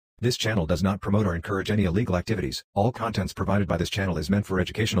This channel does not promote or encourage any illegal activities. All contents provided by this channel is meant for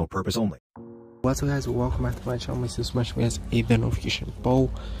educational purpose only. What's up guys, welcome back to my channel. This is much guys, hit the notification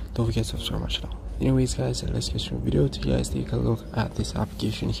bell, don't forget to subscribe my channel. Anyways guys, let's get to the video to you guys take a look at this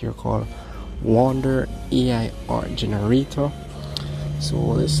application here called Wonder AI Art Generator. So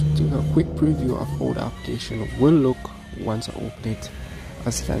let's do a quick preview of how the application will look once I open it,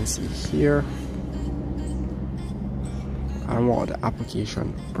 as you can see here, and what the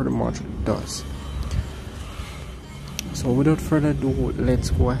application pretty much does. So without further ado,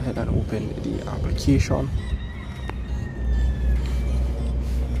 let's go ahead and open the application.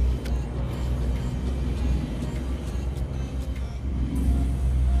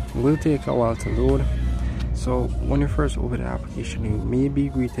 It will take a while to load. So when you first open the application, you may be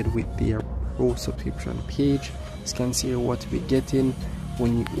greeted with the Pro subscription page. As you can see what we're getting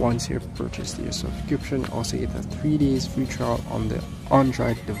once you purchase your subscription. Also get a 3 days free trial on the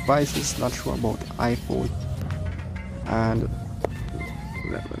Android devices, not sure about the iPhone. And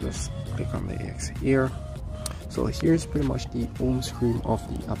let me just click on the X here. So here's pretty much the home screen of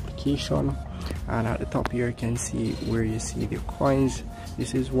the application, and at the top here you can see where you see the coins.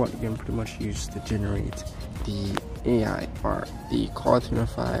 This is what you can pretty much use to generate the AI or the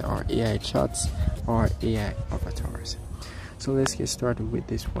Call-to-Unify or AI chats or AI avatars. So let's get started with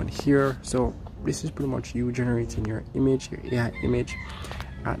this one here. So this is pretty much you generating your image, your AI image.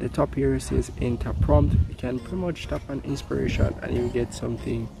 At the top here it says enter prompt. You can pretty much tap on inspiration and you get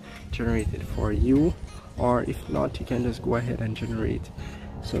something generated for you, or if not, you can just go ahead and generate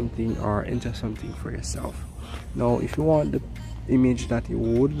something or enter something for yourself. Now if you want the image that you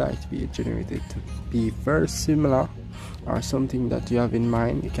would like to be generated to be very similar or something that you have in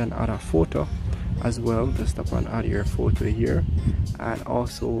mind, you can add a photo as well. Just tap on add your photo here, and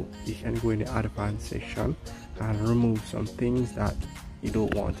also you can go in the advanced section and remove some things that you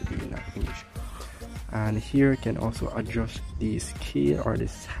don't want to be in that image. And here you can also adjust the scale or the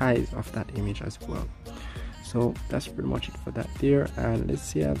size of that image as well. So that's pretty much it for that there. And let's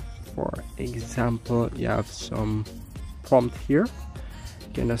say for example you have some prompt here,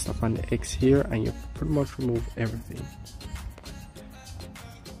 you can just tap on the X here and you pretty much remove everything.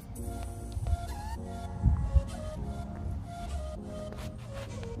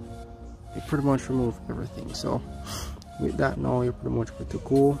 You pretty much remove everything. So with that, now you're pretty much good to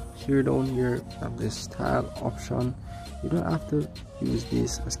go. Here down here you have this style option. You don't have to use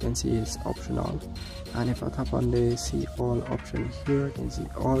this, as you can see it's optional. And if I tap on the see all option here, you can see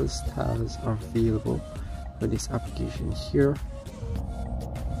all styles are available for this application here.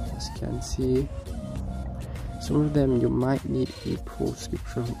 As you can see, some of them you might need a pro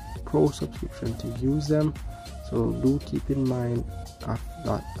subscription to use them, so do keep in mind of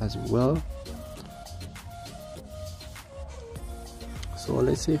that as well. So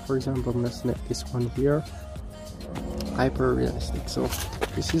let's say for example I'm gonna select this one here, hyper realistic. So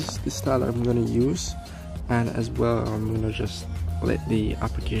this is the style I'm gonna use, and as well I'm gonna just let the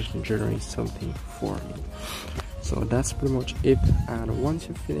application generate something for me. So that's pretty much it. And once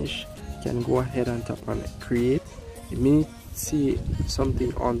you finish, you can go ahead and tap on create. You may see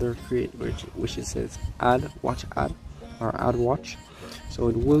something under create which it says add watch ad or add watch. So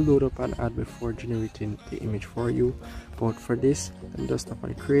it will load up an ad before generating the image for you. But for this, I'm just tap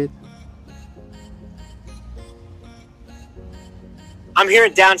on create. I'm here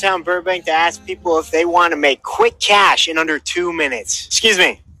in downtown Burbank to ask people if they want to make quick cash in under 2 minutes. Excuse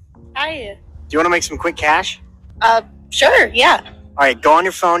me. Hi. Do you want to make some quick cash? Sure, yeah. All right, go on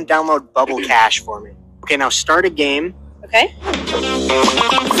your phone, download Bubble Cash for me. Okay, now start a game. Okay.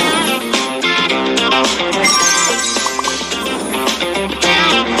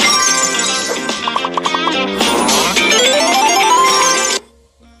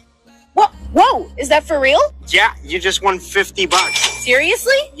 Whoa, is that for real? Yeah, you just won $50.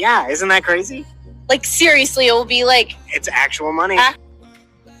 Seriously? Yeah, isn't that crazy? Like seriously, it will be like... It's actual money.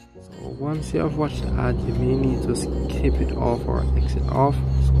 So once you have watched the ad, you may need to skip it off or exit off.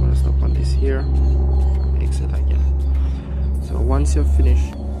 So I'm gonna stop on this here and exit again. So once you've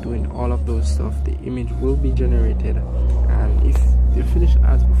finished doing all of those stuff, the image will be generated, and if you finish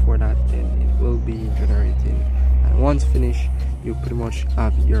ads before that, then it will be generating, and once finished you pretty much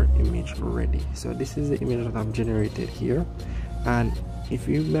have your image ready. So this is the image that I've generated here, and if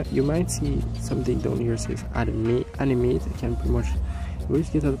you might see something down here says animate. You can pretty much always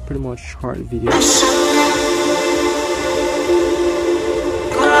get a pretty much short video.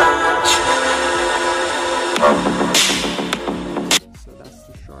 So that's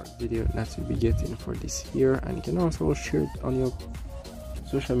the short video that you'll be getting for this here, and you can also share it on your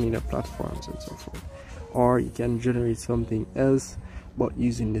social media platforms and so forth, or you can generate something else but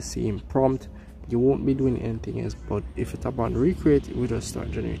using the same prompt. You won't be doing anything else, but if you tap on recreate, it will just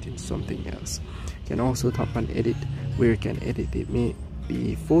start generating something else. You can also tap on edit, where you can edit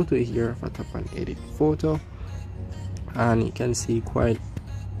the photo here. If I tap on edit photo, and you can see quite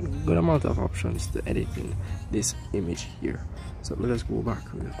a good amount of options to editing this image here. So let's go back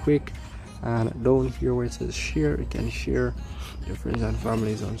real quick, and down here where it says share, you can share your friends and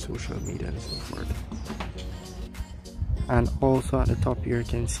families on social media and so forth. And also at the top here you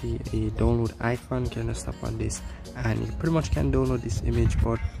can see a download icon. You can just tap on this and you pretty much can download this image,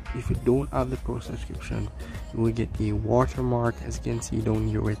 but if you don't have the pro subscription, you will get a watermark, as you can see down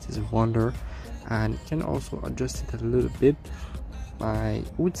here where it says wonder. And you can also adjust it a little bit. I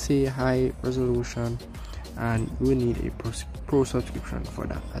would say high resolution, and you will need a pro subscription for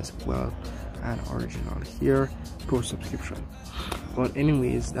that as well. And original here, pro subscription. But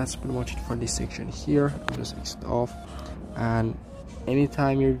anyways, that's pretty much it for this section here. I'll just exit off. And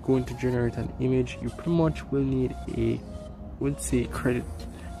anytime you're going to generate an image, you pretty much will need a, would say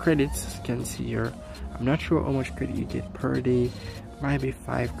credits, as you can see here. I'm not sure how much credit you get per day, might be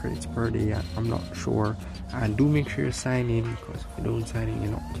 5 credits per day, I'm not sure. And do make sure you sign in, because if you don't sign in,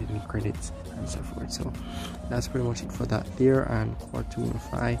 you're not getting credits and so forth. So that's pretty much it for that there. And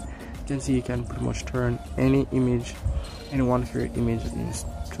cartoonify, you can see you can pretty much turn any image, any one of your images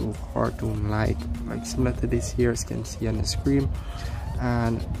into cartoon like similar to this here, as you can see on the screen.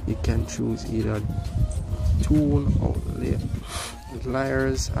 And you can choose either toon or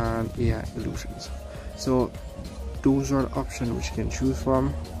layers and AI illusions. So those are the options which you can choose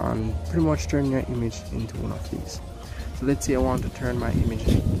from, and pretty much turn your image into one of these. So let's say I want to turn my image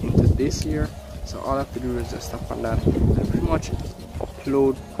into this here. So all I have to do is just tap on that and pretty much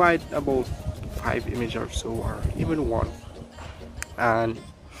upload quite about 5 images or so, or even 1. And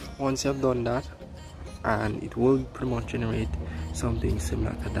once you have done that, and it will pretty much generate something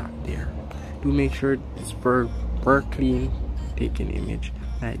similar to that there. Do make sure it's per clean taken image,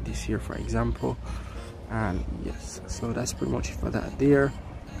 like this here for example. And yes, so that's pretty much it for that there.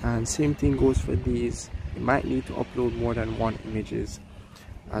 And same thing goes for these. You might need to upload more than 1 images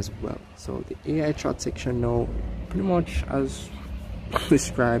as well. So the AI chat section now, pretty much as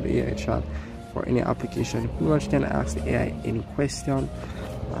describe AI chat for any application. You pretty much can ask the AI any question,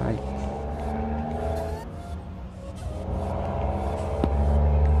 like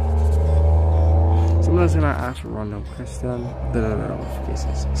I'm just gonna ask a random question, of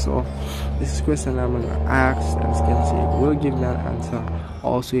cases. So this is question I'm gonna ask, and as you can see, it will give me an answer.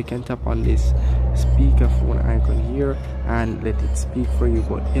 Also, you can tap on this speakerphone icon here and let it speak for you,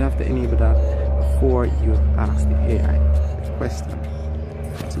 but you have to enable that before you ask the AI the question.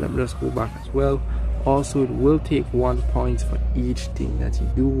 So let me just go back as well. Also, it will take 1 point for each thing that you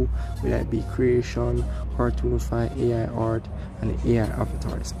do, whether it be creation, cartoonify, AI art, and AI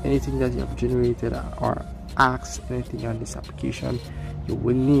avatars. Anything that you have generated or asked anything on this application, you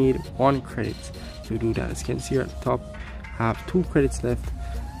will need 1 credit to do that. As you can see at the top, I have 2 credits left,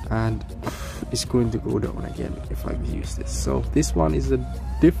 and it's going to go down again if I've used this. So this one is a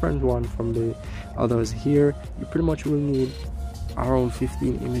different one from the others here. You pretty much will need around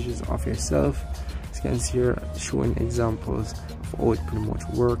 15 images of yourself. You can see here showing examples of how it pretty much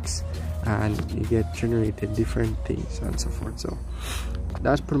works, and you get generated different things and so forth. So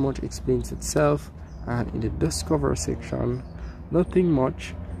that pretty much explains itself. And in the discover section, nothing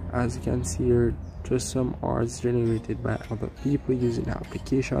much, as you can see here, just some arts generated by other people using the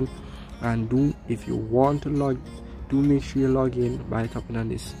application. And if you want to make sure you log in by tapping on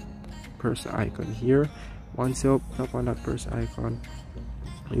this person icon here. Once you tap on that person icon,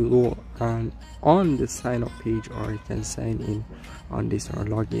 you go on the sign up page, or you can sign in on this or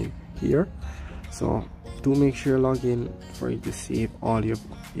log in here. So do make sure you log in for you to save all your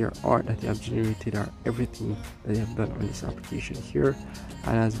art that you have generated, or everything that you have done on this application here,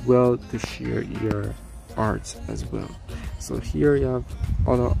 and as well to share your arts as well. So here you have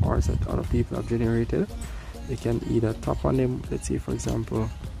other arts that other people have generated. You can either tap on them. Let's say for example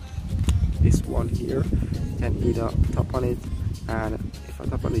this one here, you can either tap on it, and if I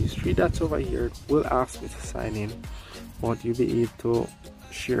tap on these 3 dots over here, it will ask me to sign in, but you'll be able to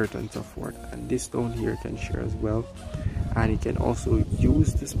share it and so forth. And this down here can share as well. And you can also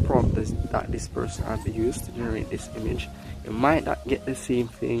use this prompt that this person has used to generate this image. You might not get the same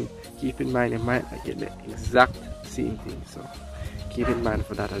thing. Keep in mind, you might not get the exact same thing, so keep in mind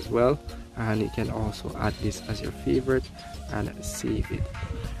for that as well. And you can also add this as your favorite and save it.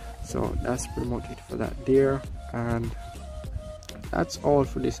 So that's pretty much it for that there. And that's all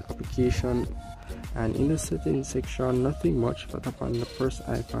for this application. And in the settings section, nothing much, but tap on the first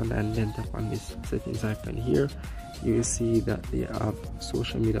icon and then tap on this settings icon here. you will see that they have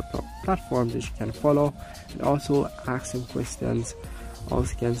social media platforms that you can follow, and also ask them questions.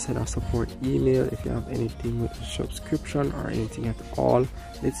 Also can send a support email if you have anything with a subscription or anything at all.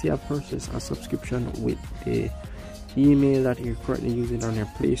 Let's say I purchased a subscription with the email that you're currently using on your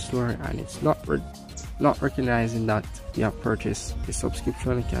Play Store, and it's not recognizing that you have purchased a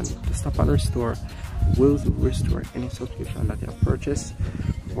subscription. You can stop and restore. Will restore any subscription that you have purchased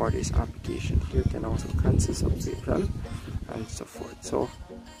for this application. You can also cancel subscription and so forth. So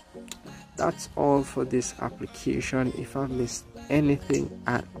that's all for this application. If I've missed anything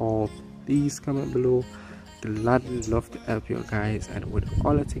at all, please comment below. Gladly love to help you guys, and with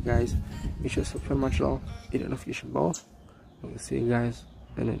all of you guys, make sure to subscribe my channel, hit the notification bell, and we'll see you guys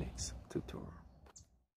in the next tutorial.